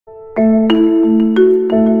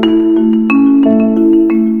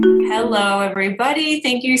everybody.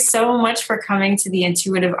 Thank you so much for coming to the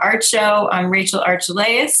Intuitive Art Show. I'm Rachel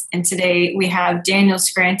Archelaus, and today we have Daniel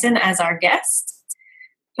Scranton as our guest.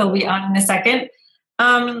 He'll be on in a second.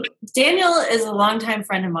 Daniel is a longtime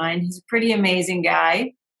friend of mine. He's a pretty amazing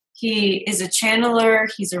guy. He is a channeler.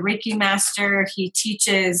 He's a Reiki master. He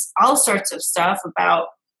teaches all sorts of stuff about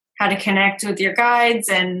how to connect with your guides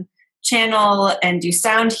and channel and do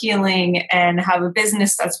sound healing and have a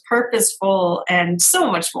business that's purposeful and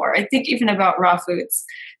so much more. I think even about raw foods.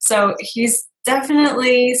 So he's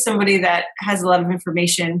definitely somebody that has a lot of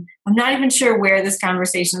information. I'm not even sure where this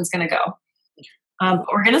conversation is going to go. But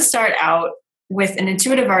we're going to start out with an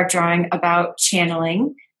intuitive art drawing about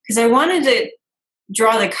channeling, because I wanted to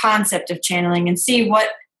draw the concept of channeling and see what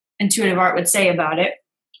intuitive art would say about it.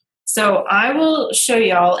 So I will show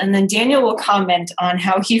y'all, and then Daniel will comment on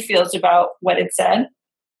how he feels about what it said.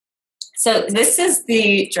 So this is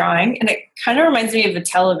the drawing, and it kind of reminds me of a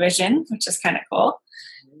television, which is kind of cool.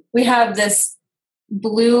 We have this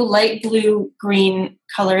blue, light blue, green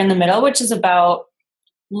color in the middle, which is about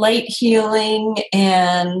light healing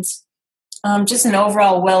and just an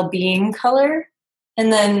overall well-being color.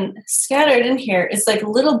 And then scattered in here is like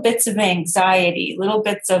little bits of anxiety, little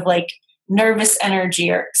bits of like nervous energy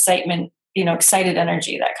or excitement, excited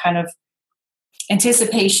energy, that kind of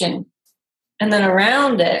anticipation. And then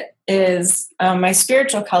around it is my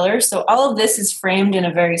spiritual color. So all of this is framed in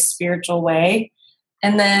a very spiritual way.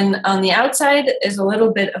 And then on the outside is a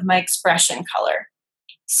little bit of my expression color.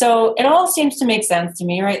 So it all seems to make sense to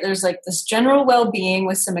me, right? There's like this general well-being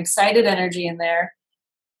with some excited energy in there.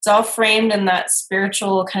 It's all framed in that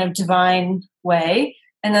spiritual kind of divine way.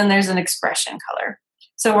 And then there's an expression color.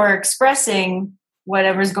 So we're expressing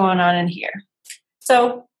whatever's going on in here.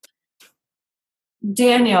 So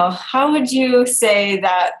Daniel, how would you say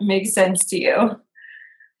that makes sense to you?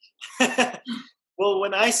 Well,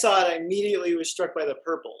 when I saw it, I immediately was struck by the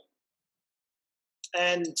purple.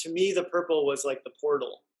 And to me, the purple was like the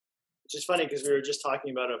portal, which is funny because we were just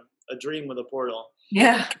talking about a dream with a portal.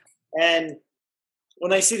 Yeah. And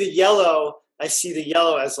when I see the yellow as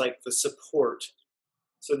like the support.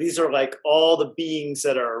 So these are like all the beings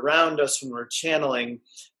that are around us when we're channeling,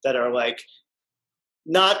 that are like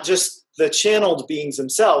not just the channeled beings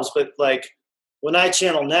themselves, but like when I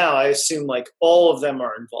channel now, I assume like all of them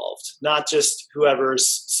are involved, not just whoever's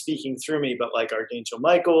speaking through me, but like Archangel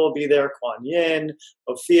Michael will be there, Kuan Yin,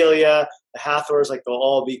 Ophelia, the Hathors, like they'll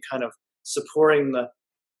all be kind of supporting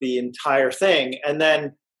the entire thing. And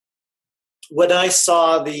then when I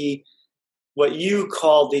saw what you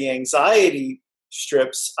called the anxiety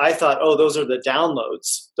strips, I thought, oh, those are the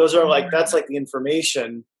downloads. Those are like, that's like the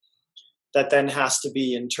information that then has to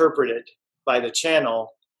be interpreted by the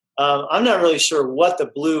channel. I'm not really sure what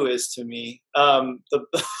the blue is to me,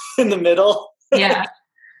 in the middle. Yeah.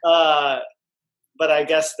 But I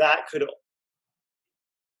guess that could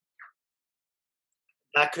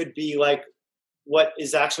be like what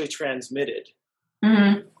is actually transmitted.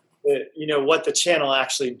 Mm-hmm. What the channel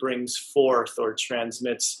actually brings forth or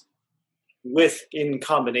transmits in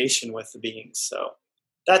combination with the beings. So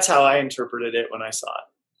that's how I interpreted it when I saw it.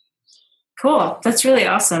 Cool. That's really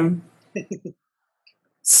awesome.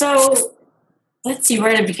 So let's see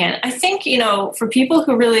where to begin. I think, for people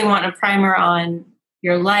who really want a primer on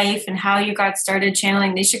your life and how you got started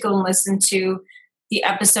channeling, they should go and listen to the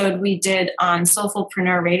episode we did on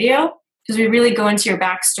Soulfulpreneur Radio, because we really go into your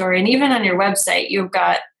backstory. And even on your website, you've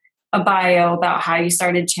got a bio about how you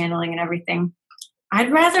started channeling and everything.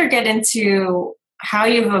 I'd rather get into how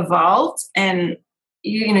you've evolved, and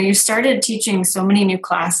you started teaching so many new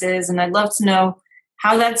classes, and I'd love to know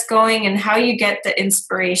how that's going and how you get the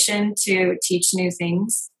inspiration to teach new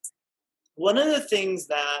things. One of the things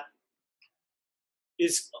that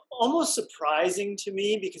is almost surprising to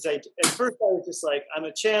me, because at first I was just like, I'm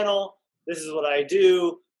a channel, this is what I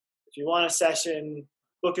do. If you want a session,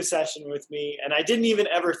 book a session with me. And I didn't even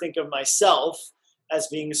ever think of myself as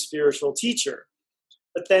being a spiritual teacher.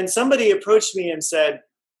 But then somebody approached me and said,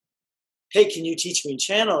 hey, can you teach me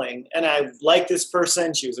channeling? And I liked this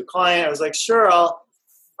person. She was a client. I was like, sure,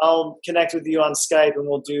 I'll connect with you on Skype and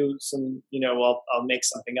we'll do some, I'll make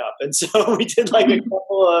something up. And so we did like a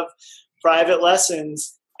couple of private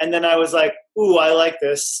lessons. And then I was like, ooh, I like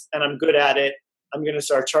this and I'm good at it. I'm going to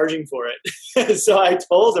start charging for it. So I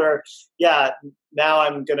told her, yeah, now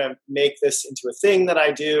I'm going to make this into a thing that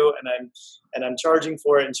I do, and I'm charging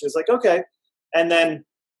for it. And she was like, okay. And then,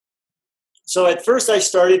 so at first I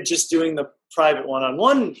started just doing the private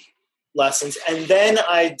one-on-one lessons. And then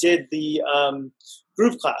I did the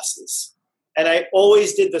group classes, and I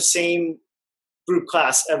always did the same group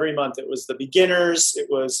class every month. It was the beginners. It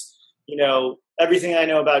was, everything I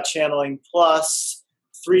know about channeling plus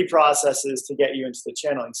 3 processes to get you into the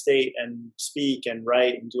channeling state and speak and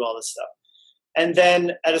write and do all this stuff. And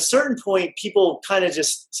then at a certain point, people kind of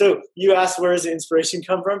just, so you asked, where does the inspiration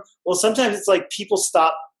come from? Well, sometimes it's like people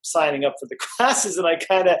stop signing up for the classes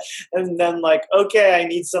and then like, okay, I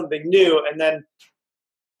need something new. And then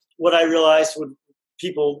what I realized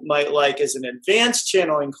people might like is an advanced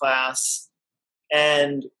channeling class.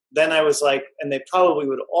 And then I was like, and they probably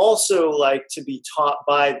would also like to be taught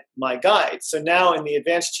by my guide. So now in the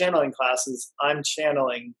advanced channeling classes, I'm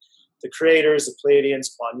channeling the creators, the Pleiadians,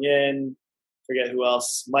 Kuan Yin, forget who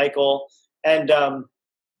else, Michael. And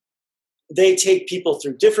they take people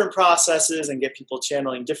through different processes and get people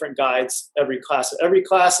channeling different guides every class. Every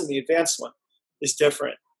class in the advanced one is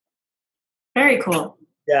different. Very cool.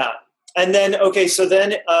 Yeah. And then, okay, so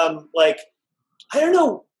then I don't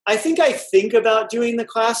know, I think about doing the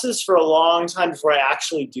classes for a long time before I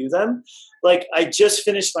actually do them. Like I just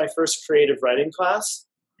finished my first creative writing class.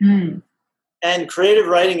 Mm. And creative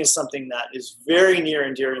writing is something that is very near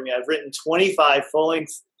and dear to me. I've written 25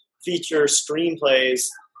 full-length feature screenplays,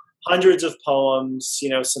 hundreds of poems,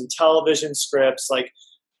 some television scripts. Like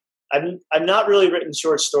I've not really written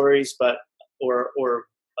short stories, or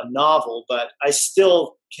a novel, but I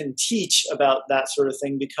still can teach about that sort of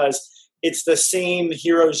thing because it's the same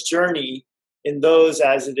hero's journey in those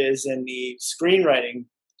as it is in the screenwriting.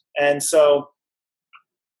 And so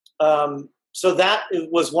that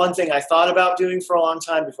was one thing I thought about doing for a long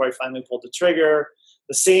time before I finally pulled the trigger.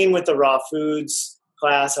 The same with the raw foods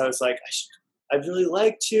class. I was like, I'd really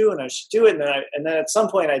like to, and I should do it. And then at some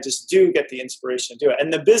point I just do get the inspiration to do it.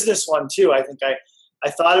 And the business one too, I think I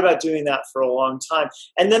thought about doing that for a long time.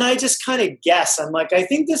 And then I just kind of guess. I'm like, I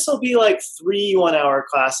think this will be like 3 1-hour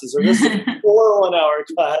classes, or this is 4 1-hour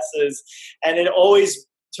classes. And it always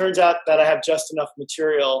turns out that I have just enough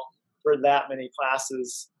material for that many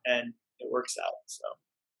classes, and it works out. So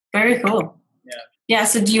very cool. Yeah. Yeah.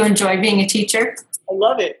 So do you enjoy being a teacher? I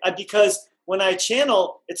love it because when I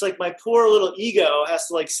channel, it's like my poor little ego has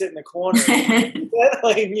to like sit in the corner, and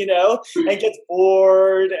gets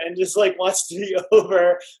bored and just like wants to be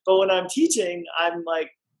over. But when I'm teaching, I'm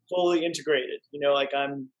like fully integrated, like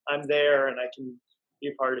I'm there and I can be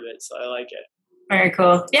a part of it. So I like it. Very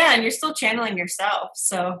cool. Yeah. And you're still channeling yourself.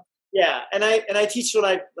 So yeah. And I teach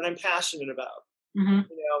what I'm passionate about,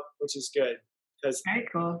 which is good because very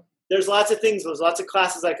cool. There's lots of things, there's lots of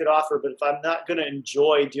classes I could offer, but if I'm not going to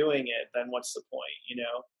enjoy doing it, then what's the point,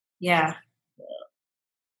 Yeah.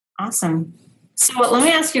 Awesome. So let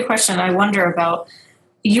me ask you a question. I wonder about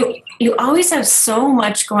you always have so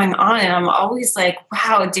much going on, and I'm always like,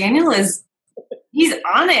 wow, Daniel he's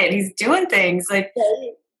on it. He's doing things. Like,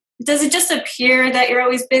 does it just appear that you're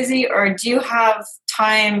always busy, or do you have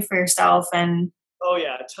time for yourself? And oh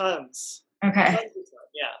yeah, tons. Okay. Tons of time.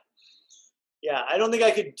 Yeah. Yeah, I don't think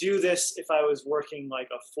I could do this if I was working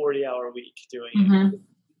like a 40-hour week doing it.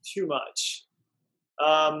 Too much.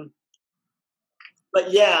 But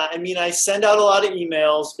yeah, I mean, I send out a lot of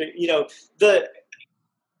emails, but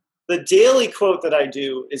the daily quote that I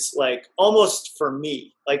do is like almost for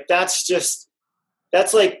me. Like that's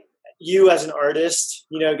like you as an artist,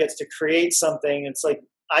 gets to create something. It's like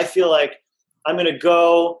I feel like I'm going to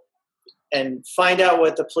go and find out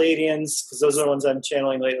what the Pleiadians, because those are the ones I'm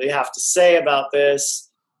channeling lately, have to say about this,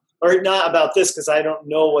 or not about this, because I don't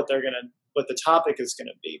know what the topic is going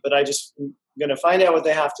to be. But I'm going to find out what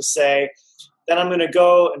they have to say. Then I'm going to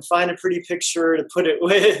go and find a pretty picture to put it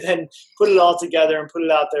with, and put it all together and put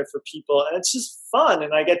it out there for people. And it's just fun,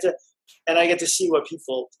 and I get to see what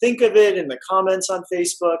people think of it in the comments on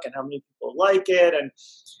Facebook, and how many people like it,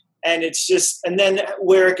 and it's just, and then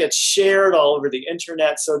where it gets shared all over the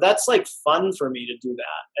internet. So that's like fun for me to do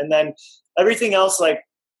that. And then everything else like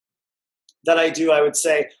that I do, I would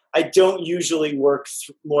say I don't usually work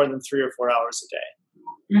more than 3 or 4 hours a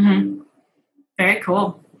day. Mm-hmm. Very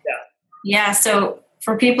cool. Yeah. Yeah. So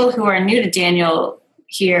for people who are new to Daniel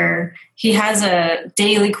here, he has a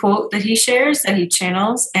daily quote that he shares, that he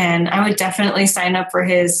channels. And I would definitely sign up for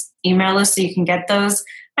his email list so you can get those.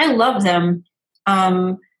 I love them.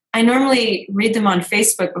 I normally read them on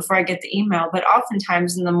Facebook before I get the email, but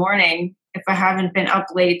oftentimes in the morning, if I haven't been up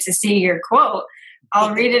late to see your quote,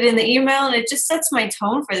 I'll read it in the email, and it just sets my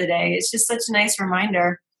tone for the day. It's just such a nice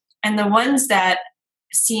reminder. And the ones that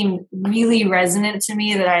seem really resonant to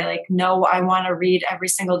me that I like know I want to read every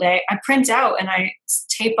single day, I print out and I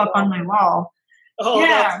tape up on my wall. Oh,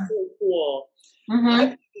 yeah. That's so cool. Mm-hmm. I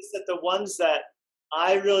think that the ones that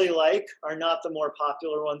I really like are not the more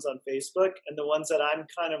popular ones on Facebook, and the ones that I'm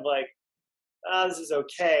kind of like, this is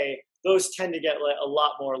okay, those tend to get like a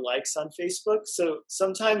lot more likes on Facebook. So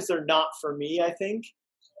sometimes they're not for me, I think.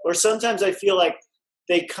 Or sometimes I feel like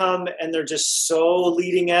they come and they're just so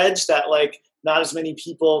leading edge that like not as many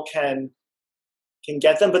people can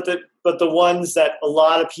get them. But the ones that a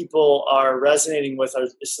lot of people are resonating with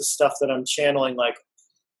is the stuff that I'm channeling like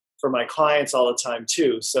for my clients all the time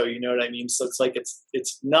too. So you know what I mean? So it's like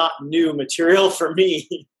it's not new material for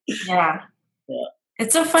me. Yeah. Yeah.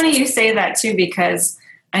 It's so funny you say that too, because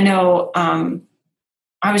I know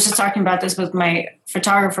I was just talking about this with my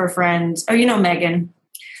photographer friends. Oh, you know Megan.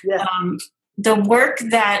 Yeah. The work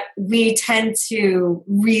that we tend to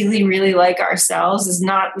really, really like ourselves is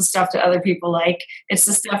not the stuff that other people like. It's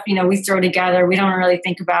the stuff, we throw together. We don't really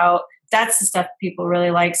think about. That's the stuff people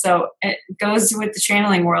really like. So it goes with the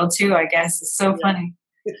channeling world too, I guess. It's so funny.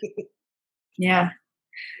 Yeah.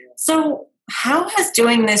 So how has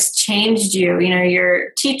doing this changed you?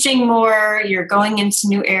 You're teaching more, you're going into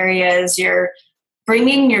new areas, you're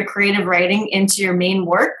bringing your creative writing into your main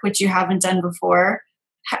work, which you haven't done before.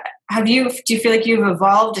 Do you feel like you've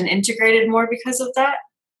evolved and integrated more because of that?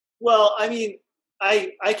 Well, I mean,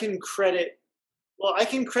 I can credit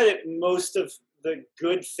most of the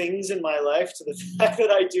good things in my life to the fact that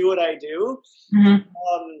I do what I do. Mm-hmm.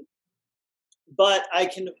 But I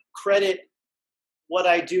can credit what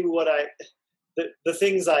I do, the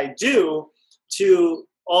things I do, to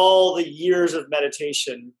all the years of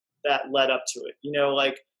meditation that led up to it.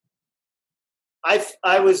 Like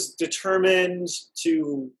I was determined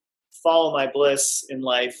to follow my bliss in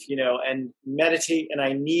life, and meditate, and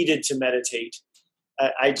I needed to meditate.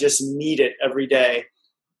 I just need it every day.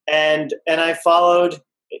 And I followed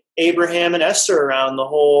Abraham and Esther around the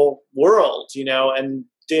whole world, and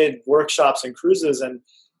did workshops and cruises, and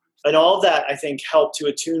all of that, I think, helped to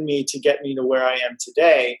attune me to get me to where I am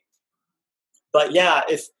today. But yeah,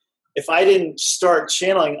 if I didn't start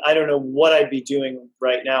channeling, I don't know what I'd be doing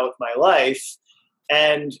right now with my life.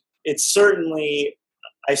 And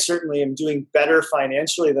I certainly am doing better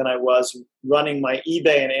financially than I was running my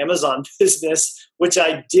eBay and Amazon business, which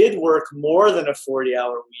I did work more than a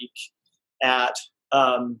 40-hour week at.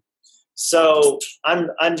 So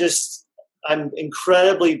I'm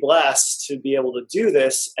incredibly blessed to be able to do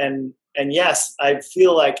this. And yes, I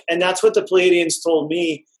feel like, and that's what the Pleiadians told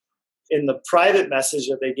me in the private message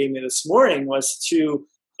that they gave me this morning, was to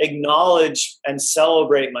acknowledge and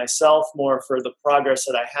celebrate myself more for the progress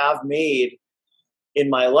that I have made in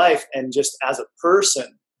my life and just as a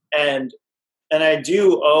person. And I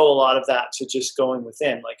do owe a lot of that to just going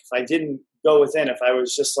within. Like if I didn't go within, if I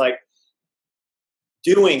was just like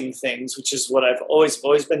doing things, which is what I've always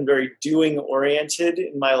been very doing oriented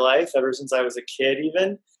in my life ever since I was a kid,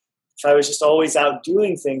 even if I was just always out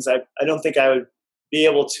doing things, I don't think I would be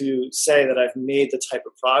able to say that I've made the type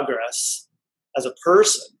of progress as a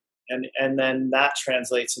person. And then that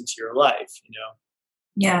translates into your life,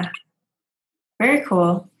 Yeah. Very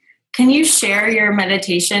cool. Can you share your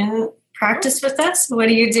meditation practice with us? What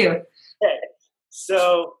do you do? Okay.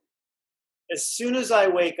 So as soon as I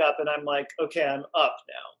wake up and I'm like, okay, I'm up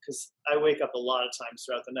now, because I wake up a lot of times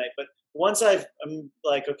throughout the night. But once I'm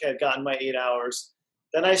like, okay, I've gotten my 8 hours,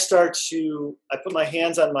 then I put my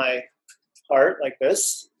hands on my heart like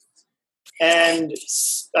this. And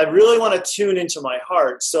I really want to tune into my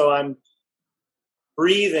heart. So I'm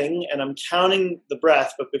breathing and I'm counting the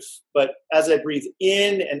breath. But as I breathe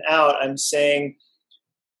in and out, I'm saying,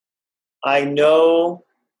 I know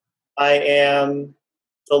I am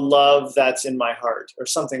the love that's in my heart, or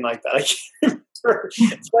something like that. I can't remember.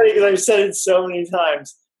 It's funny because I've said it so many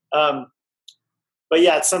times. But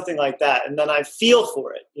yeah, it's something like that. And then I feel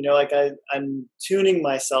for it, like I'm tuning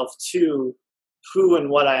myself to who and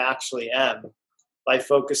what I actually am by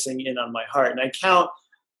focusing in on my heart. And I count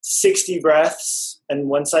 60 breaths. And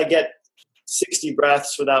once I get 60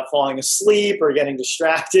 breaths without falling asleep or getting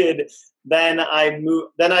distracted, then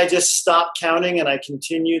I just stop counting and I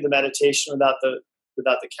continue the meditation without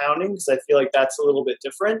the counting, because I feel like that's a little bit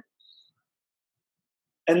different.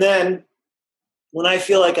 And then when I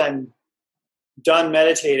feel like I'm done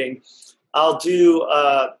meditating, I'll do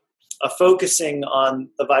a focusing on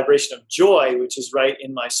the vibration of joy, which is right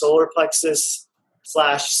in my solar plexus /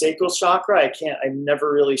 sacral chakra. I'm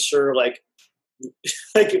never really sure like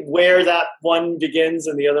where that one begins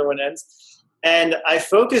and the other one ends. And I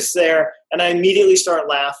focus there and I immediately start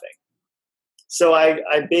laughing. So I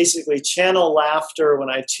basically channel laughter when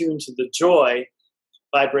I tune to the joy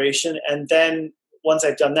vibration. And then once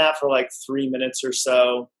I've done that for like 3 minutes or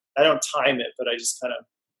so, I don't time it, but I just kind of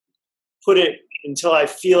put it until I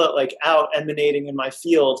feel it like out emanating in my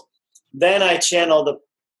field. Then I channel the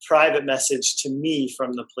private message to me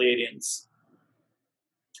from the Pleiadians.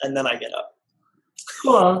 and then I get up.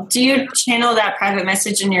 Cool. Do you channel that private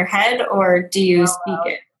message in your head, or do you speak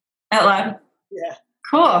it out loud? Yeah.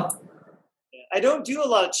 Cool. Yeah. I don't do a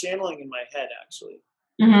lot of channeling in my head, actually.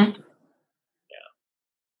 Mm-hmm. Yeah.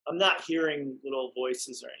 I'm not hearing little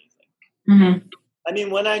voices or anything. Mm-hmm. I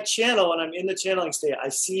mean, when I channel, when I'm in the channeling state, I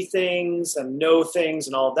see things and know things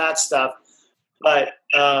and all that stuff. But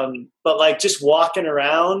like just walking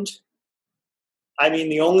around, I mean,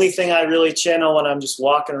 the only thing I really channel when I'm just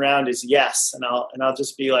walking around is yes, and I'll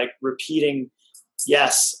just be like repeating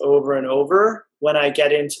yes over and over when I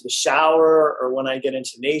get into the shower or when I get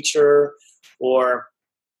into nature, or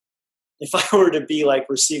if I were to be like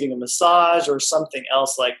receiving a massage or something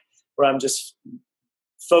else, like where I'm just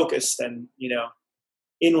focused and,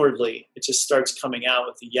 inwardly, it just starts coming out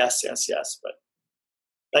with the yes, yes, yes.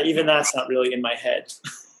 But even that's not really in my head.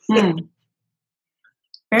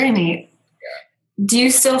 Very neat. Do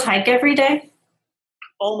you still hike every day?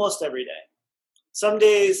 Almost every day. Some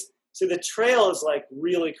days, so the trail is like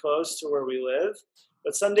really close to where we live,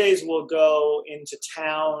 but some days we'll go into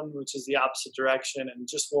town, which is the opposite direction, and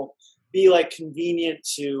just won't be like convenient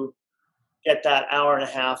to get that hour and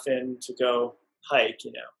a half in to go hike,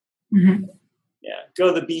 Mm-hmm. Yeah,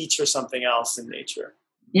 go to the beach or something else in nature.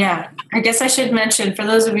 Yeah, I guess I should mention, for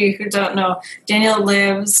those of you who don't know, Daniel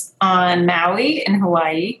lives on Maui in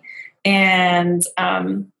Hawaii, and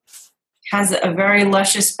has a very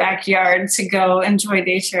luscious backyard to go enjoy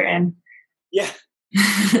nature in. Yeah.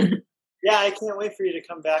 Yeah, I can't wait for you to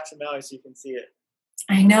come back to Maui so you can see it.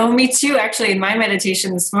 I know, me too. Actually, in my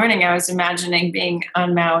meditation this morning, I was imagining being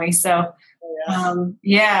on Maui. So,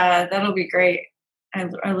 yeah, that'll be great. I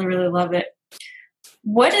really love it.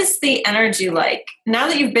 What is the energy like now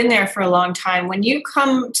that you've been there for a long time? When you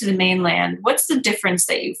come to the mainland, what's the difference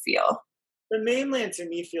that you feel? The mainland to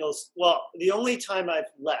me feels, well, the only time I've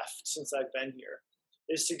left since I've been here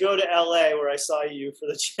is to go to LA where I saw you for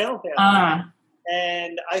the channel panel.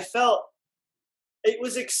 And I felt it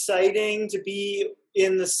was exciting to be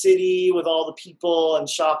in the city with all the people and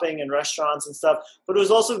shopping and restaurants and stuff, but it was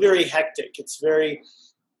also very hectic. It's very,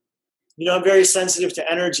 I'm very sensitive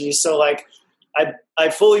to energy. So like, I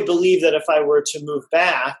fully believe that if I were to move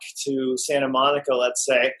back to Santa Monica, let's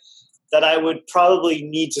say, that I would probably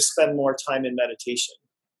need to spend more time in meditation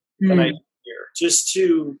than I do here, just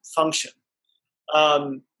to function.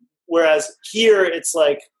 Whereas here, it's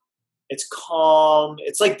like, it's calm.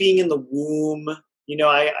 It's like being in the womb.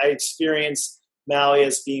 I experience Maui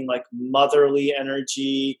as being like motherly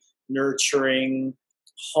energy, nurturing,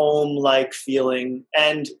 home-like feeling.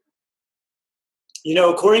 And,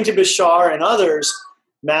 according to Bashar and others,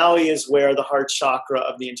 Maui is where the heart chakra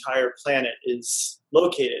of the entire planet is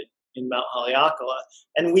located, in Mount Haleakala.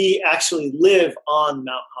 And we actually live on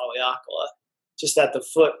Mount Haleakala, just on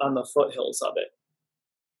the foothills of it.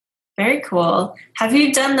 Very cool. Have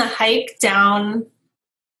you done the hike down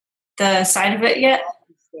the side of it yet?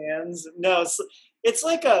 No, it's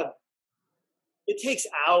like it takes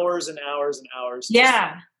hours and hours and hours.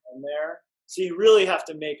 Yeah. Down there. So you really have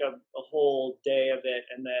to make a whole day of it,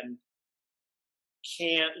 and then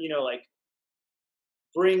like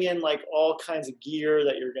bring in like all kinds of gear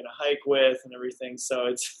that you're going to hike with and everything. So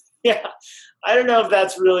it's, I don't know if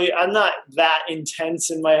that's really, I'm not that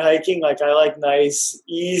intense in my hiking. Like I like nice,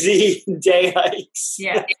 easy day hikes.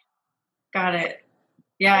 Yeah. Got it.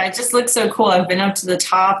 Yeah. It just looks so cool. I've been up to the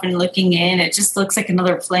top and looking in. It just looks like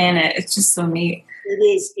another planet. It's just so neat.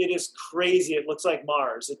 It is crazy. It looks like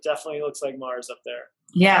Mars. It definitely looks like Mars up there.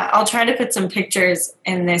 Yeah. I'll try to put some pictures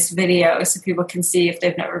in this video so people can see if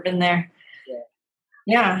they've never been there.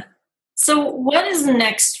 Yeah. So what is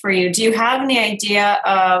next for you? Do you have any idea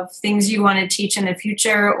of things you want to teach in the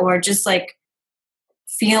future, or just like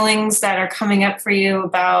feelings that are coming up for you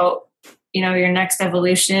about, your next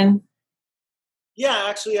evolution? Yeah,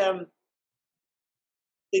 actually, I'm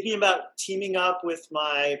thinking about teaming up with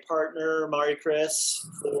my partner, Mari Chris,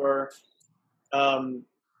 for some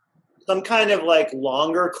kind of like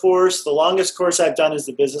longer course. The longest course I've done is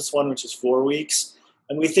the business one, which is 4 weeks.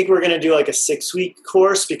 And we think we're going to do like a 6-week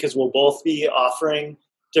course because we'll both be offering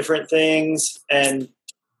different things. And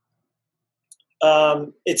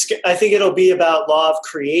I think it'll be about law of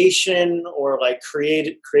creation or like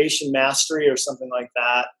creation mastery or something like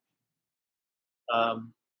that. I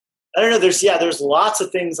don't know. There's lots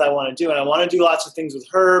of things I want to do, and I want to do lots of things with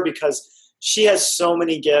her because she has so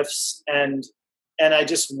many gifts, and I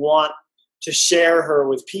just want to share her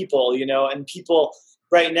with people, and people.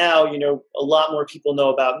 Right now, a lot more people know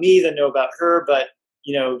about me than know about her, but,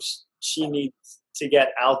 she needs to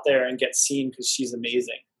get out there and get seen because she's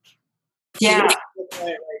amazing. Yeah. She's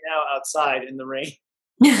right now outside in the rain.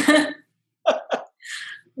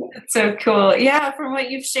 That's so cool. Yeah, from what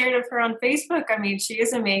you've shared of her on Facebook, I mean, she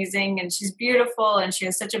is amazing and she's beautiful and she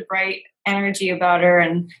has such a bright energy about her.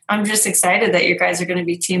 And I'm just excited that you guys are going to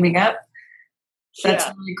be teaming up. That's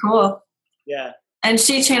really cool. Yeah. And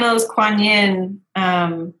she channels Kuan Yin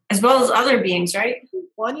as well as other beings, right?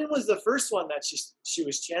 Kuan Yin was the first one that she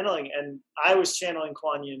was channeling, and I was channeling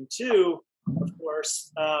Kuan Yin too, of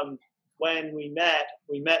course. When we met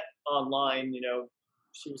online. You know,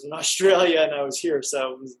 she was in Australia and I was here,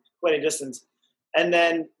 so it was quite a distance. And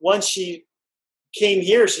then once she came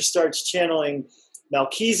here, she starts channeling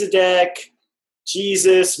Melchizedek,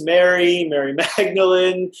 Jesus, Mary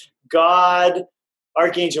Magdalene, God,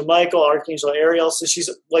 Archangel Michael, Archangel Ariel. So she's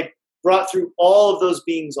like brought through all of those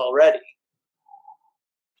beings already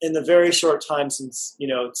in the very short time since, you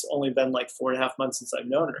know, it's only been like 4.5 months since I've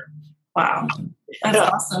known her. Wow. That's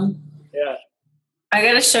awesome. Yeah. I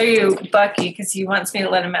got to show you Bucky because he wants me to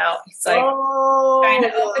let him out. He's like trying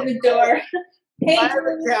to open the door. Hey, I have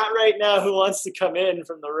a cat right now who wants to come in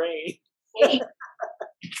from the rain. Hey.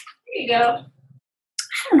 There you go. I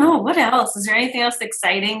don't know. What else? Is there anything else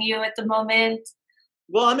exciting you at the moment?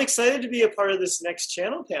 Well, I'm excited to be a part of this next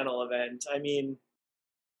channel panel event. I mean,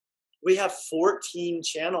 we have 14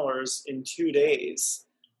 channelers in 2 days.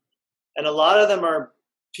 And a lot of them are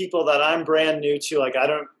people that I'm brand new to. Like,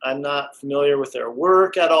 I'm not familiar with their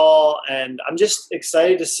work at all. And I'm just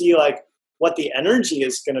excited to see like what the energy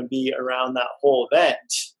is going to be around that whole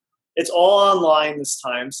event. It's all online this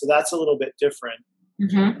time, so that's a little bit different.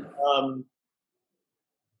 Mm-hmm.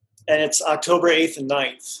 And it's October 8th and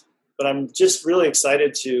 9th. But I'm just really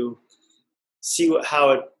excited to see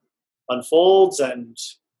how it unfolds. And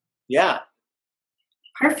yeah.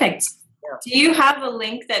 Perfect. Yeah. Do you have a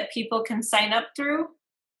link that people can sign up through?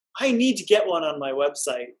 I need to get one on my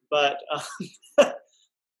website, but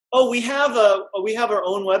we have our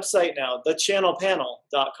own website now,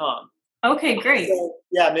 thechannelpanel.com. Okay, great. So,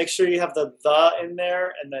 yeah, make sure you have the in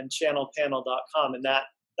there and then channelpanel.com, and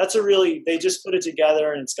that's they just put it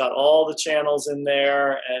together, and it's got all the channels in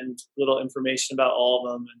there and little information about all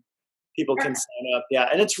of them, and people can sign up. Yeah,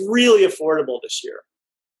 and it's really affordable this year.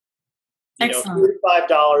 Excellent.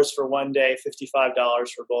 $45 for one day, $55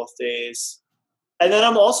 for both days. And then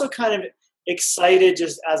I'm also kind of excited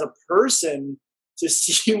just as a person to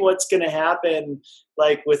see what's going to happen,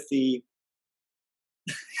 like with the...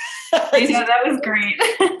 Yeah, that was great.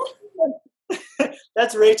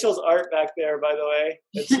 That's Rachel's art back there, by the way.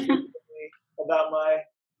 It's about my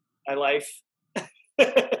life.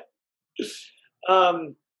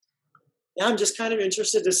 I'm just kind of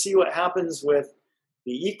interested to see what happens with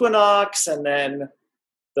the equinox, and then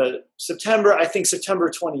I think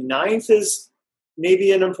September 29th is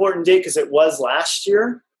maybe an important date because it was last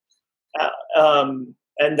year. And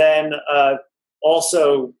then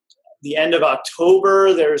also the end of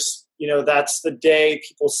October, that's the day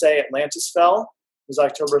people say Atlantis fell. It was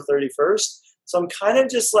October 31st. So I'm kind of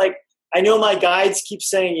just like, I know my guides keep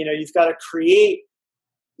saying, you've got to create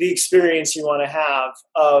the experience you want to have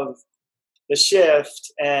of the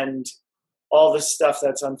shift and all the stuff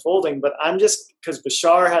that's unfolding. But I'm just, because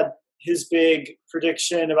Bashar had his big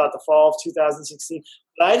prediction about the fall of 2016,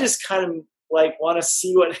 but I just kind of like want to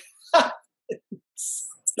see what happens.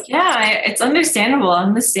 Yeah, it's understandable.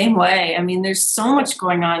 I'm the same way. I mean, there's so much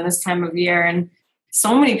going on this time of year and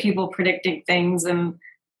so many people predicting things. And,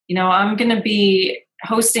 I'm going to be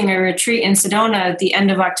hosting a retreat in Sedona at the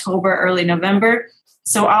end of October, early November.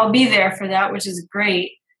 So I'll be there for that, which is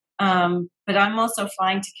great. But I'm also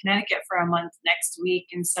flying to Connecticut for a month next week.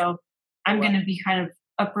 And so I'm going to be kind of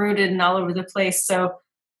uprooted and all over the place. So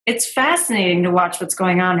it's fascinating to watch what's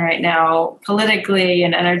going on right now, politically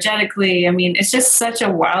and energetically. I mean, it's just such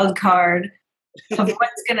a wild card of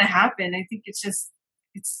what's going to happen. I think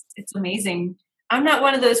it's amazing. I'm not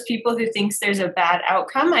one of those people who thinks there's a bad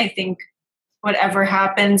outcome. I think whatever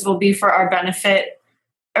happens will be for our benefit,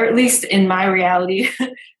 or at least in my reality,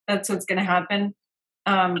 that's what's going to happen.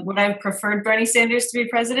 Would I have preferred Bernie Sanders to be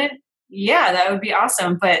president? Yeah, that would be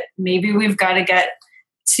awesome. But maybe we've got to get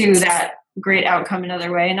to that great outcome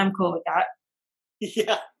another way, and I'm cool with that.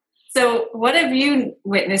 Yeah. So what have you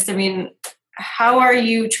witnessed? I mean, how are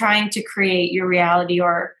you trying to create your reality,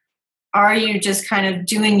 or are you just kind of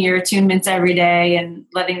doing your attunements every day and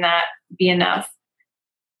letting that be enough?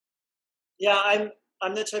 Yeah,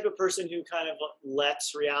 I'm the type of person who kind of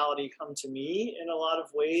lets reality come to me in a lot of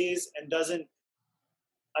ways and doesn't.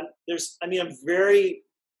 I'm very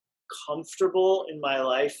comfortable in my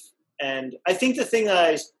life, and I think the thing that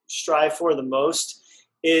I strive for the most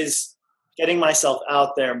is getting myself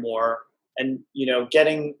out there more, and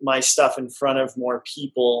getting my stuff in front of more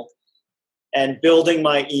people, and building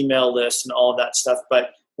my email list and all of that stuff.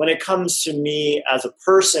 But when it comes to me as a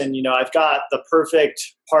person, I've got the perfect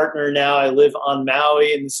partner now. I live on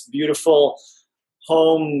Maui in this beautiful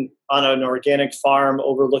home on an organic farm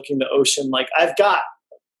overlooking the ocean. Like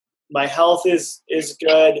my health is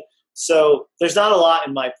good. So there's not a lot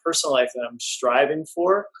in my personal life that I'm striving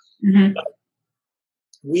for. Mm-hmm.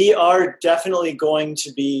 We are definitely going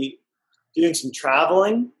to be doing some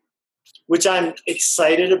traveling, which I'm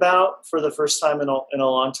excited about for the first time in a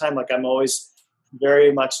long time. Like I'm always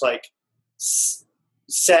very much like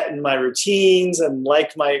set in my routines and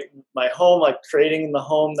like my home, like creating the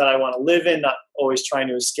home that I want to live in, not always trying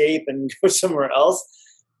to escape and go somewhere else.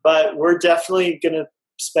 But we're definitely going to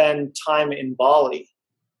spend time in Bali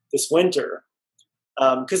this winter.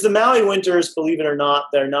 Because the Maui winters, believe it or not,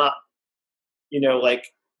 they're not, like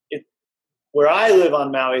where I live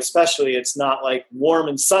on Maui, especially, it's not like warm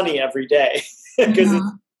and sunny every day because Mm-hmm.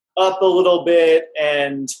 it's up a little bit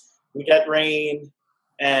and we get rain.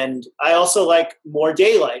 And I also like more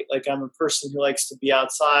daylight. Like I'm a person who likes to be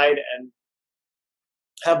outside and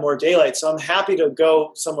have more daylight. So I'm happy to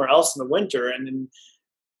go somewhere else in the winter. And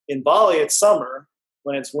in Bali, it's summer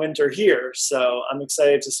when it's winter here. So I'm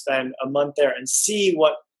excited to spend a month there and see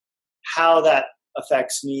how that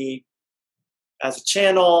affects me as a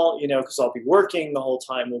channel, because I'll be working the whole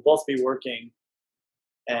time. We'll both be working.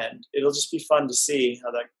 And it'll just be fun to see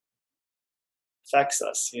how that affects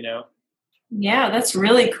us, Yeah, that's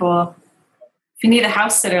really cool. If you need a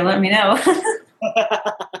house sitter, let me know.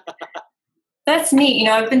 That's neat.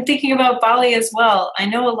 I've been thinking about Bali as well. I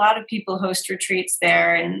know a lot of people host retreats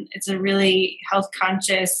there, and it's a really health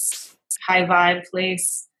conscious, high vibe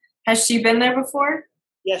place. Has she been there before?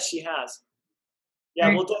 Yes, she has. Yeah,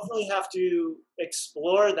 we'll definitely have to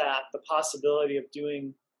explore the possibility of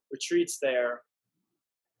doing retreats there.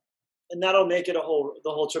 And that'll make it the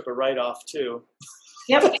whole trip a write-off too.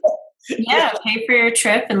 Yep. Yeah, pay for your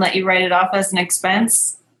trip and let you write it off as an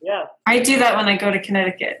expense. Yeah. I do that when I go to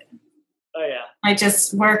Connecticut. Oh, yeah. I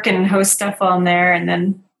just work and host stuff while I'm there, and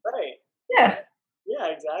then... Right. Yeah. Yeah,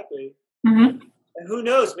 exactly. Mm-hmm. And who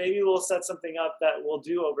knows, maybe we'll set something up that we'll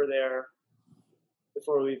do over there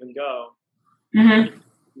before we even go. Mm-hmm.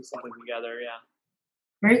 Do something together, yeah.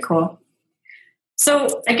 Very cool.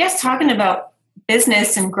 So I guess talking about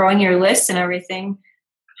business and growing your list and everything,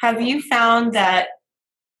 have you found that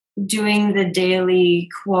doing the daily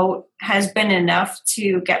quote has been enough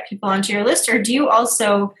to get people onto your list, or do you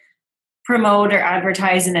also promote or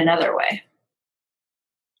advertise in another way?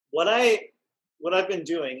 What I've been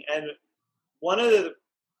doing, and one of the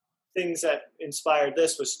things that inspired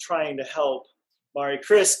this was trying to help Mari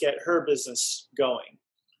Chris get her business going.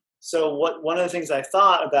 So one of the things I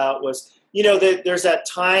thought about was, there's that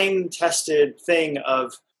time-tested thing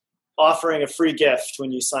of offering a free gift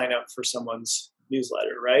when you sign up for someone's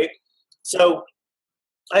newsletter, right? So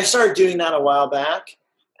I started doing that a while back.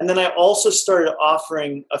 And then I also started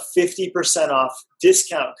offering a 50% off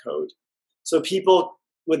discount code. So people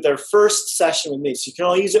with their first session with me, so you can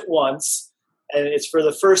only use it once, and it's for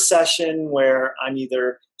the first session where I'm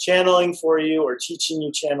either channeling for you or teaching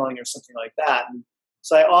you channeling or something like that. And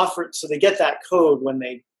so I offer, so they get that code when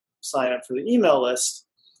they sign up for the email list.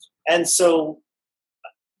 And so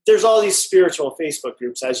there's all these spiritual Facebook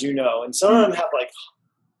groups, as you know, and some of them have like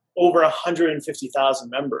over 150,000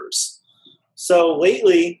 members. So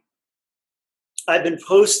lately, I've been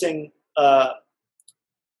posting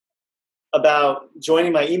about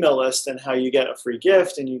joining my email list and how you get a free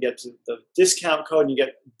gift and you get the discount code and you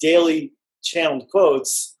get daily channeled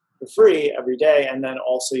quotes for free every day. And then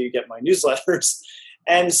also you get my newsletters.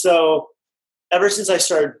 And so ever since I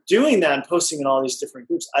started doing that and posting in all these different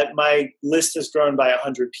groups, my list has grown by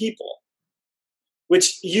 100 people,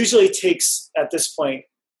 which usually takes at this point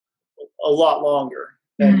a lot longer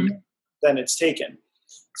than it's taken.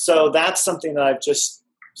 So that's something that I've just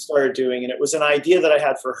started doing. And it was an idea that I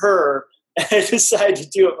had for her. And I decided to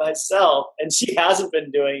do it myself. And she hasn't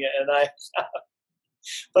been doing it. And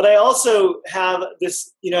but I also have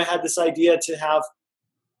this, had this idea to have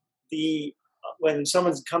when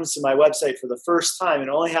someone comes to my website for the first time, and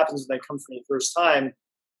it only happens when they come for the first time,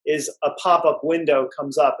 is a pop-up window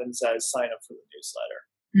comes up and says, sign up for the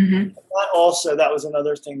newsletter. Mm-hmm. That was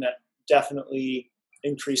another thing that definitely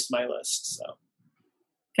increased my list. So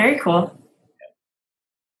very cool.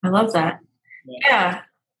 I love that. Yeah.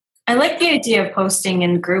 I like the idea of posting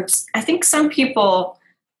in groups. I think some people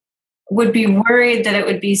would be worried that it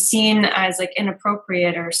would be seen as like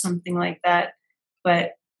inappropriate or something like that,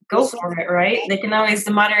 but go for it, right?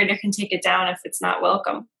 The moderator can take it down if it's not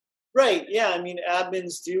welcome. Right. Yeah. I mean,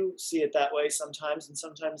 admins do see it that way sometimes, and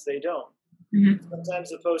sometimes they don't. Mm-hmm. Sometimes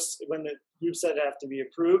the posts, when the group said have to be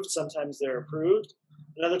approved, sometimes they're approved.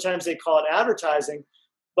 and other times they call it advertising,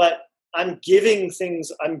 but I'm giving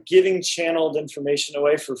channeled information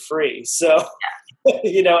away for free. So,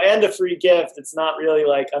 and a free gift. It's not really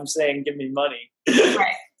like I'm saying, give me money.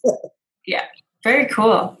 Right. Yeah. Very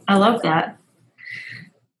cool. I love that.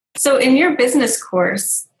 So in your business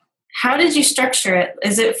course, how did you structure it?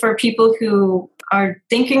 Is it for people who are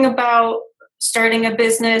thinking about starting a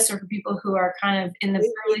business, or for people who are kind of in the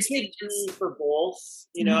early stages? For both.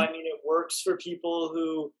 It works for people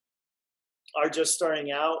who are just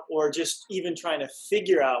starting out or just even trying to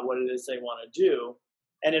figure out what it is they want to do.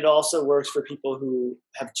 And it also works for people who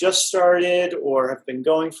have just started or have been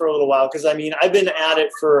going for a little while. Because, I've been at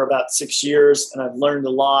it for about 6 years and I've learned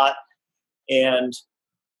a lot. And,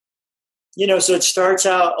 so it starts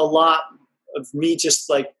out a lot of me just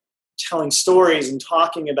like telling stories and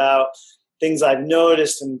talking about things I've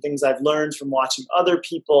noticed and things I've learned from watching other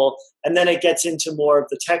people. And then it gets into more of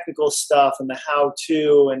the technical stuff and the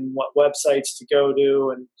how-to and what websites to go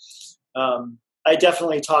to. And I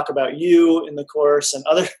definitely talk about you in the course and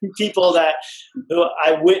other people who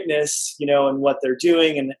I witness, and what they're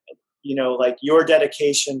doing. And, like your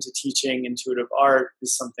dedication to teaching intuitive art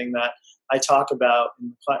is something that I talk about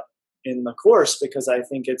in the course, because I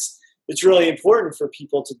think it's really important for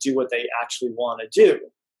people to do what they actually want to do.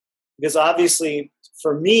 Because obviously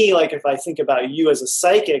for me, like if I think about you as a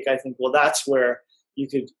psychic, I think, well, that's where you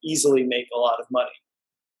could easily make a lot of money,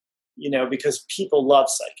 because people love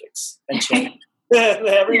psychics and channels.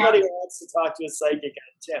 Everybody wants to talk to a psychic on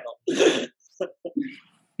a channel.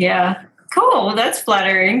 Yeah. Cool. Well, that's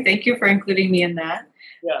flattering. Thank you for including me in that.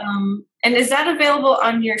 Yeah. And is that available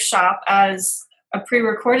on your shop as a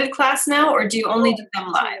pre-recorded class now, or do you only do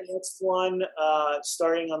them live? The next one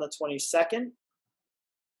starting on the 22nd.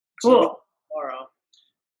 Cool. Tomorrow.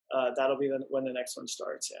 That'll be when the next one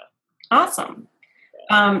starts. Yeah. Awesome.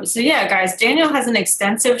 So yeah, guys, Daniel has an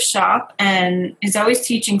extensive shop and is always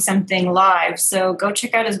teaching something live. So go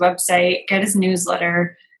check out his website, get his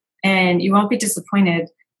newsletter, and you won't be disappointed.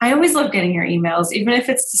 I always love getting your emails, even if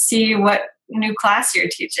it's to see what new class you're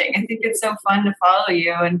teaching. I think it's so fun to follow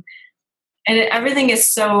you, and everything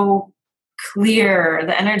is so clear.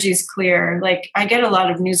 The energy is clear. Like I get a lot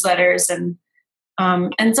of newsletters, and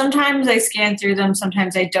sometimes I scan through them,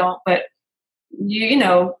 sometimes I don't. But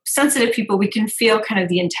sensitive people, we can feel kind of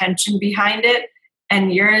the intention behind it,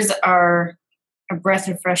 and yours are a breath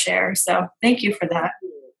of fresh air. So thank you for that.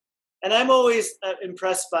 And I'm always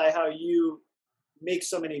impressed by how you make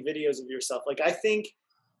so many videos of yourself. Like I think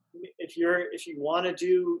if you want to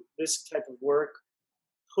do this type of work,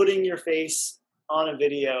 putting your face on a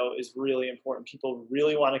video is really important. People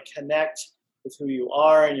really want to connect with who you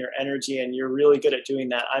are and your energy, and you're really good at doing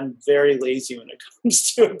that. I'm very lazy when it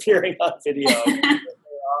comes to appearing on video.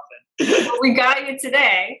 Well, we got you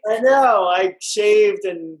today. I know. I shaved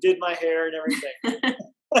and did my hair and everything.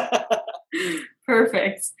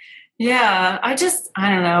 Perfect. Yeah, I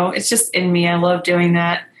don't know. It's just in me. I love doing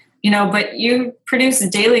that. But you produce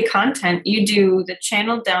daily content. You do the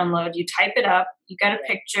channel download, you type it up, you got a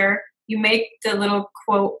picture, you make the little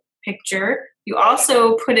quote picture. You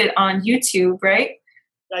also put it on YouTube, right?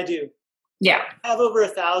 I do. Yeah. I have over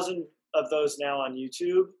 1,000 of those now on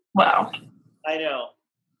YouTube. Wow. I know.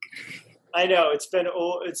 It's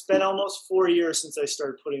been almost 4 years since I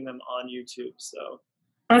started putting them on YouTube. So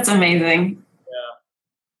that's amazing.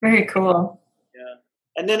 Yeah. Very cool. Yeah.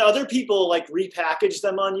 And then other people like repackage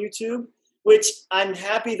them on YouTube, which I'm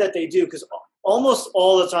happy that they do, because almost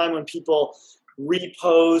all the time when people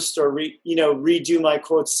repost or redo my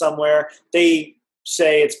quotes somewhere, they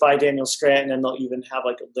say it's by Daniel Scranton, and they'll even have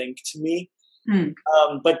like a link to me.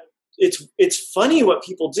 But it's funny what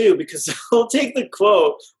people do, because they'll take the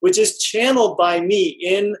quote, which is channeled by me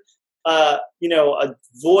in a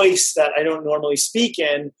voice that I don't normally speak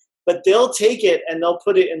in, but they'll take it and they'll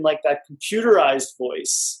put it in like that computerized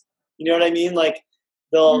voice. You know what I mean? Like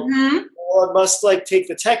they'll must like take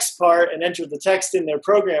the text part and enter the text in their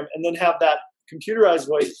program, and then have that computerized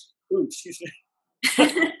voice. Ooh, excuse me.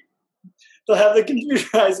 They'll have the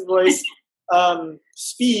computerized voice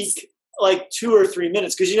speak like 2 or 3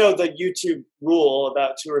 minutes, because the YouTube rule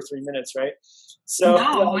about 2 or 3 minutes, right? So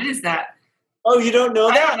what is that? Oh, you don't know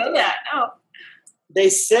that? I don't know that. No. They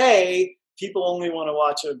say people only want to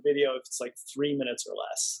watch a video if it's like 3 minutes or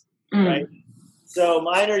less, right? So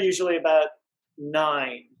mine are usually about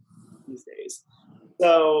 9 these days.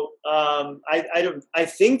 So I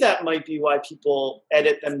think that might be why people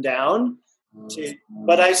edit them down.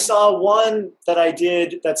 But I saw one that I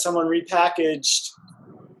did that someone repackaged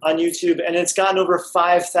on YouTube, and it's gotten over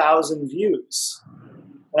 5,000 views.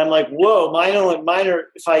 And I'm like, whoa, mine are,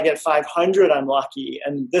 if I get 500, I'm lucky.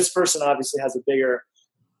 And this person obviously has a bigger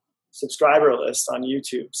subscriber list on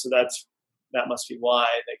YouTube. So that must be why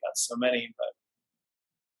they got so many. But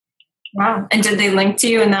wow. And did they link to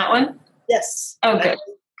you in that one? yes. Oh, good. I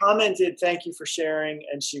commented, "Thank you for sharing,"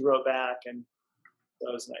 and she wrote back, and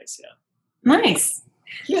that was nice. Yeah. Nice.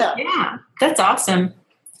 Yeah. Yeah. That's awesome.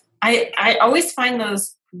 I always find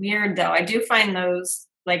those weird though. I do find those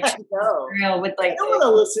like real with like. I don't want to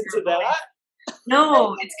listen to that.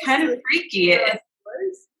 No, it's kind of freaky. It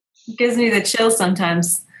gives me the chill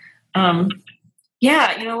sometimes.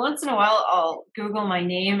 Yeah, once in a while I'll Google my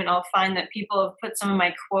name and I'll find that people have put some of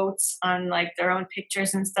my quotes on like their own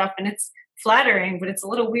pictures and stuff, and it's flattering, but it's a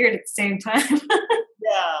little weird at the same time.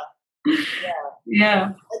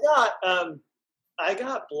 Yeah. I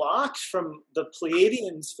got blocked from the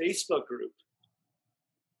Pleiadians Facebook group.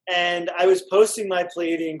 And I was posting my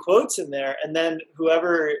Pleiadian quotes in there, and then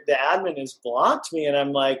whoever the admin is blocked me, and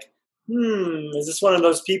I'm like, is this one of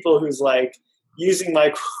those people who's like using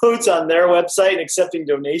my quotes on their website and accepting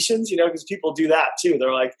donations? Because people do that too.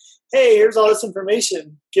 They're like, hey, here's all this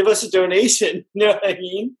information. Give us a donation. You know what I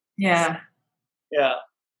mean? Yeah. Yeah.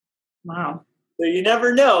 Wow. So you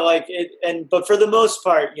never know. But for the most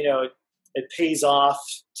part, it pays off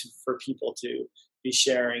for people to be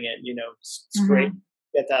sharing it. It's great to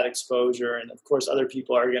get that exposure. And of course, other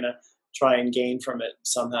people are going to try and gain from it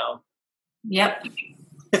somehow. Yep.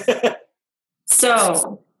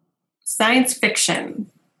 So, science fiction.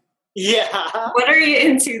 Yeah. What are you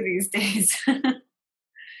into these days?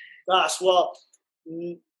 Gosh, well,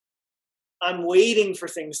 I'm waiting for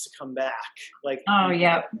things to come back.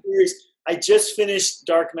 Yeah. I just finished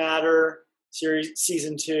Dark Matter series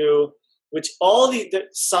season 2, which the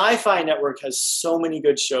Sci-Fi Network has so many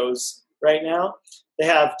good shows right now. They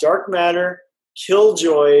have Dark Matter,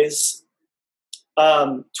 Killjoys,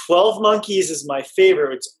 12 Monkeys is my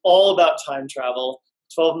favorite. It's all about time travel.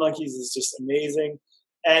 12 Monkeys is just amazing.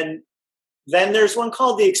 And then there's one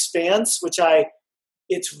called The Expanse, which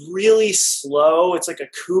it's really slow. It's like a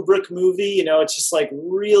Kubrick movie, it's just like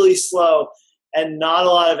really slow and not a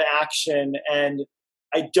lot of action. And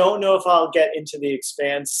I don't know if I'll get into The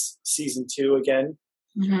Expanse season 2 again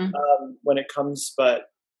when it comes, but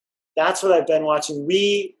that's what I've been watching.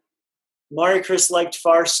 Mari Chris liked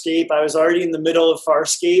Farscape. I was already in the middle of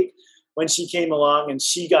Farscape when she came along, and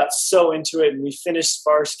she got so into it, and we finished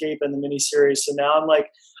Farscape and the miniseries. So now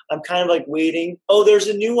I'm kind of like waiting. Oh, there's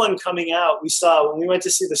a new one coming out. We saw when we went to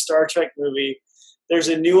see the Star Trek movie. There's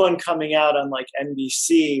a new one coming out on like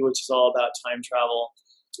NBC, which is all about time travel.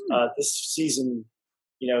 This season,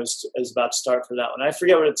 is about to start for that one. I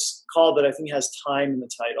forget what it's called, but I think it has time in the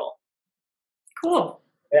title. Cool.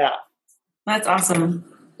 Yeah. That's awesome.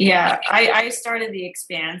 Yeah, I started The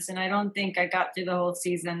Expanse, and I don't think I got through the whole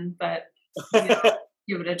season, but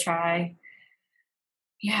give it a try.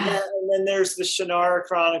 Yeah. And then there's the Shannara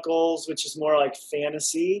Chronicles, which is more like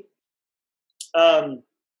fantasy.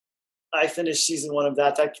 I finished season 1 of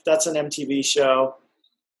that. That's an MTV show.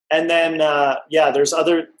 And then, there's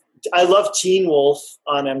other. I love Teen Wolf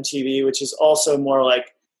on MTV, which is also more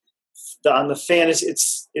like on the fantasy.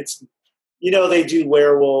 It's they do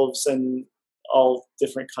werewolves and all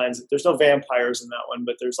different kinds of. There's no vampires in that one,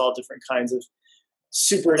 but there's all different kinds of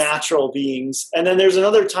supernatural beings. And then there's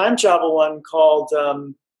another time travel one called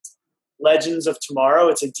Legends of Tomorrow.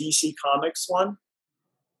 It's a DC Comics one.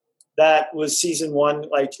 That was season 1.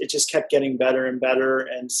 Like it just kept getting better and better,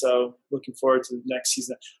 and so looking forward to the next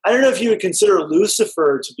season. I don't know if you would consider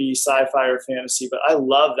Lucifer to be sci-fi or fantasy, but I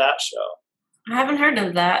love that show. I haven't heard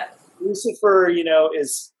of that. Lucifer,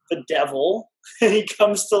 is the devil, and he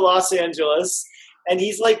comes to Los Angeles, and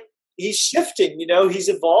he's shifting. He's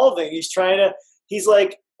evolving. He's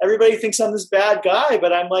like, everybody thinks I'm this bad guy,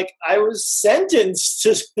 but I'm like, I was sentenced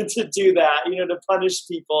to do that, to punish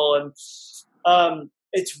people, and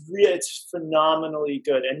it's phenomenally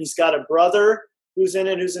good. And he's got a brother who's in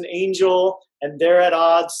it, who's an angel, and they're at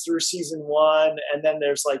odds through season 1. And then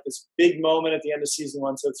there's like this big moment at the end of season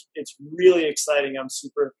 1. So it's really exciting. I'm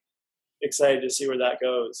super excited to see where that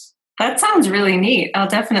goes. That sounds really neat. I'll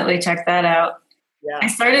definitely check that out. Yeah. I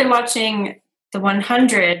started watching The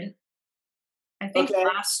 100, I think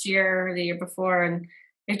last year or the year before, and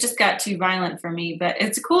it just got too violent for me, but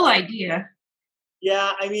it's a cool idea.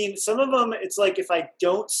 Yeah, I mean, some of them, it's like if I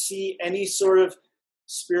don't see any sort of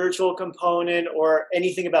spiritual component or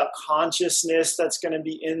anything about consciousness that's going to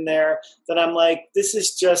be in there, then I'm like, this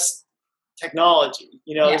is just technology.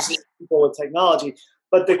 This is people with technology.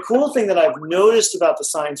 But the cool thing that I've noticed about the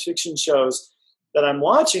science fiction shows that I'm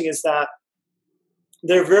watching is that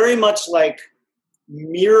they're very much like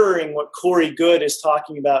mirroring what Corey Goode is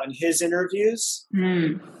talking about in his interviews.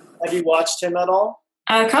 Have you watched him at all?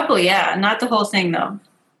 A couple, yeah. Not the whole thing, though.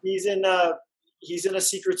 he's in a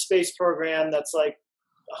secret space program that's like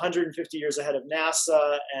 150 years ahead of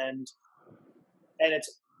NASA, and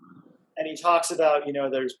he talks about,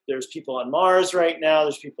 there's people on Mars right now,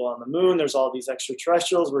 there's people on the moon, there's all these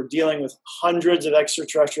extraterrestrials. We're dealing with hundreds of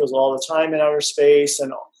extraterrestrials all the time in outer space,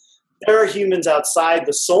 and there are humans outside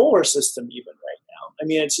the solar system even right now. I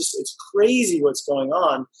mean, it's crazy what's going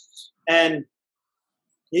on. And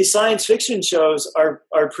these science fiction shows are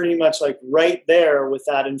pretty much like right there with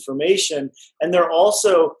that information. And they're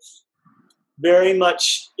also very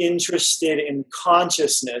much interested in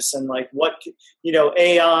consciousness and like what,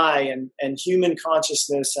 AI and human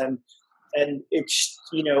consciousness and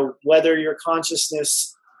whether your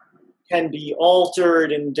consciousness can be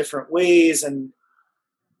altered in different ways. And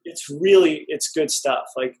it's good stuff.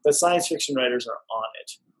 Like the science fiction writers are on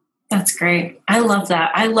it. That's great. I love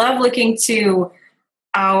that. I love looking to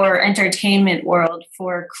our entertainment world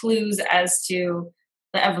for clues as to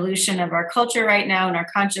the evolution of our culture right now and our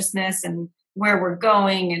consciousness and where we're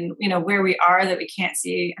going and, where we are that we can't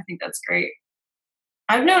see. I think that's great.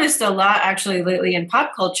 I've noticed a lot actually lately in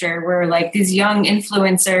pop culture where like these young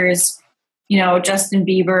influencers, Justin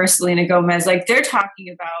Bieber, Selena Gomez, like they're talking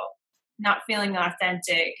about not feeling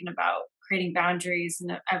authentic and about creating boundaries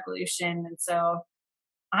and evolution. And so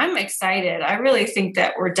I'm excited. I really think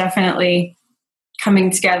that we're definitely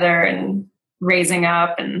coming together and raising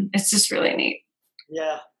up, and it's just really neat.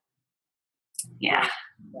 Yeah.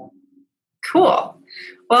 Cool.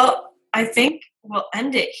 Well, I think we'll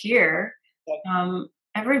end it here.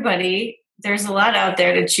 Everybody, there's a lot out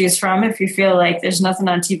there to choose from. If you feel like there's nothing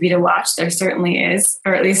on TV to watch, there certainly is,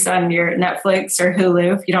 or at least on your Netflix or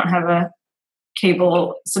Hulu if you don't have a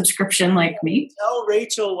cable subscription like me. Tell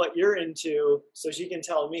Rachel what you're into so she can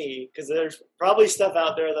tell me, because there's probably stuff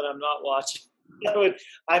out there that I'm not watching.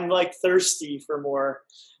 I'm like thirsty for more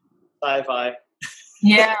sci-fi.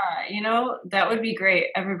 Yeah, that would be great.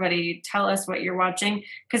 Everybody tell us what you're watching,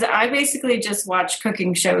 because I basically just watch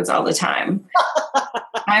cooking shows all the time.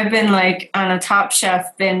 I've been like on a Top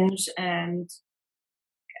Chef binge and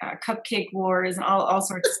Cupcake Wars and all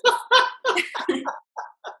sorts of stuff.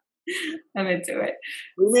 I'm into it.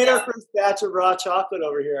 We made our first batch of raw chocolate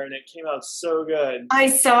over here, and it came out so good. I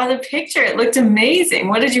saw the picture. It looked amazing.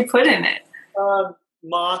 What did you put in it?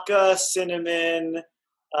 Maca, cinnamon,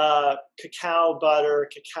 cacao butter,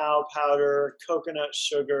 cacao powder, coconut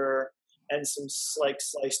sugar, and some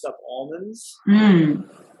sliced up almonds. And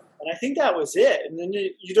I think that was it. And then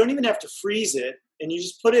you don't even have to freeze it, and you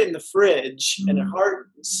just put it in the fridge and it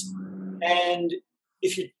hardens. And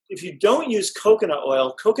if you don't use coconut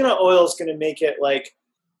oil is going to make it like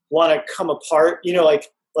want to come apart,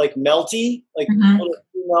 like melty, like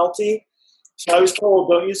melty. So I was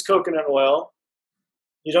told, don't use coconut oil.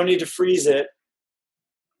 You don't need to freeze it,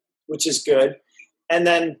 which is good. And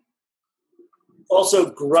then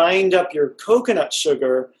also grind up your coconut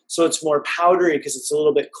sugar so it's more powdery because it's a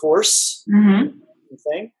little bit coarse.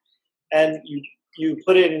 Thing. And you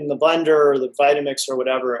put it in the blender or the Vitamix or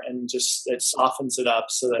whatever, and just it softens it up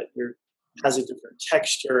so that it has a different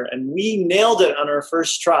texture. And we nailed it on our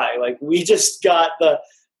first try. Like we just got the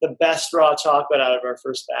best raw chocolate out of our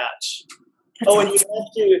first batch. And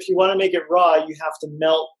if you want to make it raw, you have to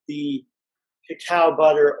melt the cacao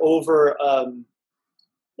butter over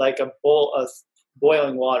like a bowl of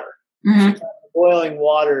boiling water. Boiling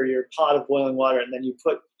water, your pot of boiling water, and then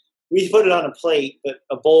we put it on a plate, but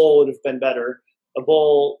a bowl would have been better. A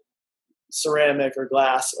bowl, ceramic or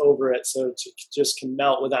glass over it, so it just can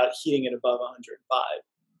melt without heating it above 105.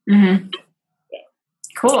 Yeah.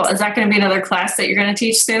 Cool. Is that going to be another class that you're going to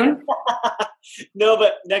teach soon? No,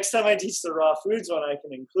 but next time I teach the raw foods one, I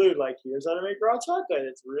can include like, here's how to make raw chocolate.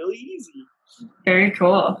 It's really easy. Very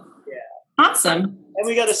cool. Yeah. Awesome. And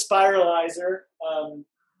we got a spiralizer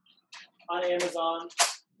on Amazon,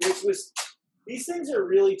 these things are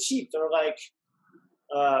really cheap. They're like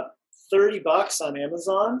 $30 on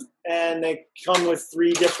Amazon, and they come with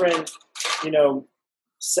 3 different,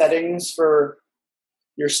 settings for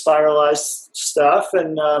your spiralized stuff.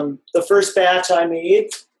 And the first batch I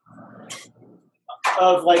made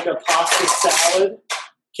of like a pasta salad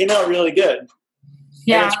came out really good.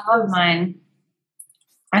 Yeah, I love mine.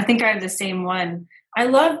 I think I have the same one. I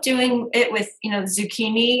love doing it with, the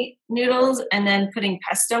zucchini noodles and then putting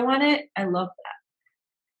pesto on it. I love that.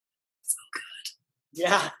 So good.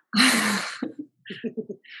 Yeah.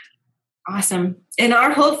 Awesome. And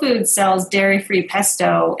our Whole Foods sells dairy-free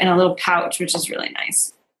pesto in a little pouch, which is really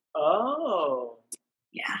nice. Oh.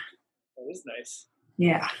 Yeah. That is nice.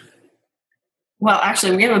 Yeah. Well,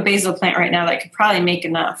 actually, we have a basil plant right now that could probably make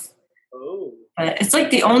enough. Oh. But it's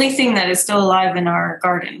like the only thing that is still alive in our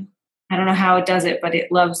garden. I don't know how it does it, but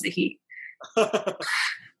it loves the heat. Cool.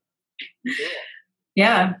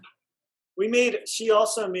 Yeah. She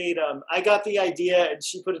also made, I got the idea and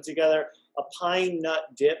she put it together, a pine nut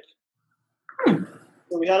dip.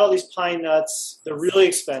 So we had all these pine nuts. They're really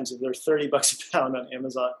expensive. They're $30 a pound on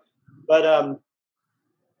Amazon. But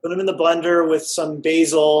put them in the blender with some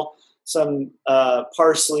basil, some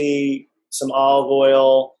parsley, some olive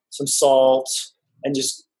oil, some salt, and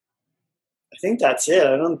just, I think that's it.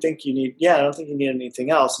 I don't think you need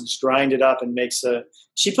anything else. And just grind it up and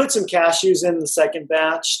she put some cashews in the second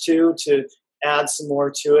batch too to add some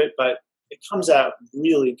more to it, but it comes out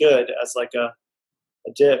really good as like a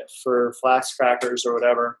dip for flax crackers or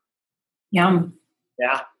whatever. Yum.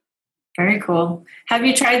 Yeah. Very cool. Have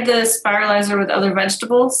you tried the spiralizer with other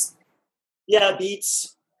vegetables? Yeah,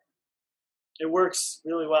 beets. It works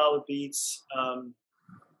really well with beets. So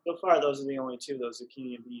far, those are the only two, those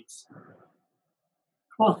zucchini and beets.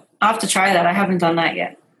 Cool. I'll have to try that. I haven't done that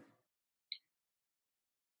yet.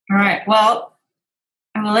 All right. Well,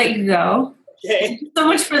 I will let you go. Okay. Thank you so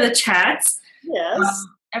much for the chats. Yes.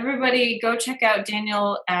 Everybody go check out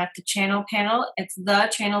Daniel at the Channel Panel. It's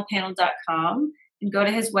thechannelpanel.com. And go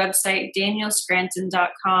to his website,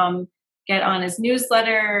 danielscranton.com. Get on his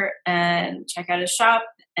newsletter and check out his shop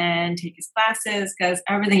and take his classes because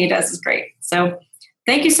everything he does is great. So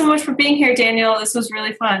thank you so much for being here, Daniel. This was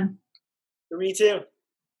really fun. For me too.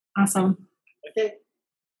 Awesome. Okay.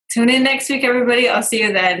 Tune in next week, everybody. I'll see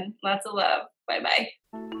you then. Lots of love. Bye-bye.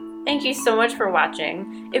 Thank you so much for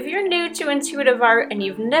watching. If you're new to intuitive art and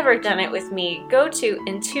you've never done it with me, go to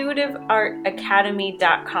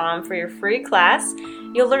intuitiveartacademy.com for your free class.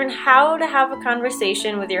 You'll learn how to have a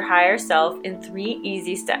conversation with your higher self in 3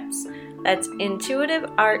 easy steps. That's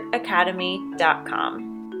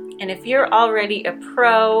intuitiveartacademy.com. And if you're already a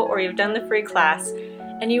pro or you've done the free class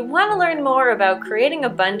and you want to learn more about creating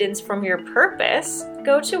abundance from your purpose,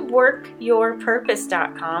 go to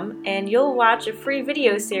workyourpurpose.com and you'll watch a free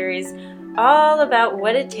video series all about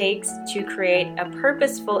what it takes to create a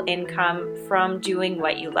purposeful income from doing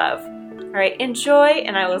what you love. All right, enjoy,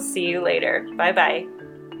 and I will see you later. Bye-bye.